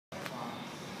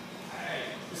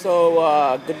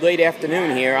Good late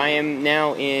afternoon here. I am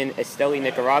now in Esteli,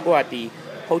 Nicaragua at the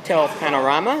Hotel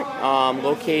Panorama,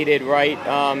 located right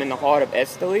in the heart of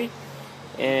Esteli.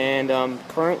 And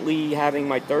currently having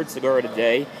my third cigar of the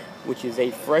day, which is a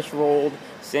fresh rolled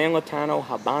San Lotano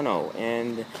Habano.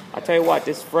 And I'll tell you what,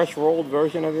 this fresh rolled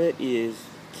version of it is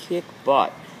kick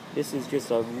butt. This is just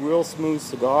a real smooth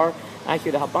cigar.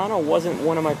 Actually, the Habano wasn't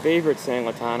one of my favorite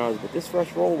San Lotanos, but this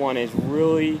fresh roll one is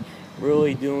really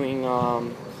doing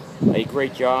a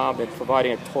great job at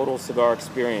providing a total cigar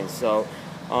experience. So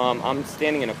I'm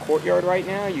standing in a courtyard right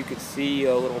now. You can see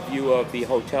a little view of the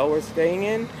hotel we're staying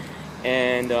in,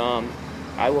 and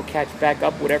I will catch back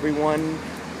up with everyone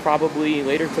probably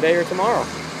later today or tomorrow.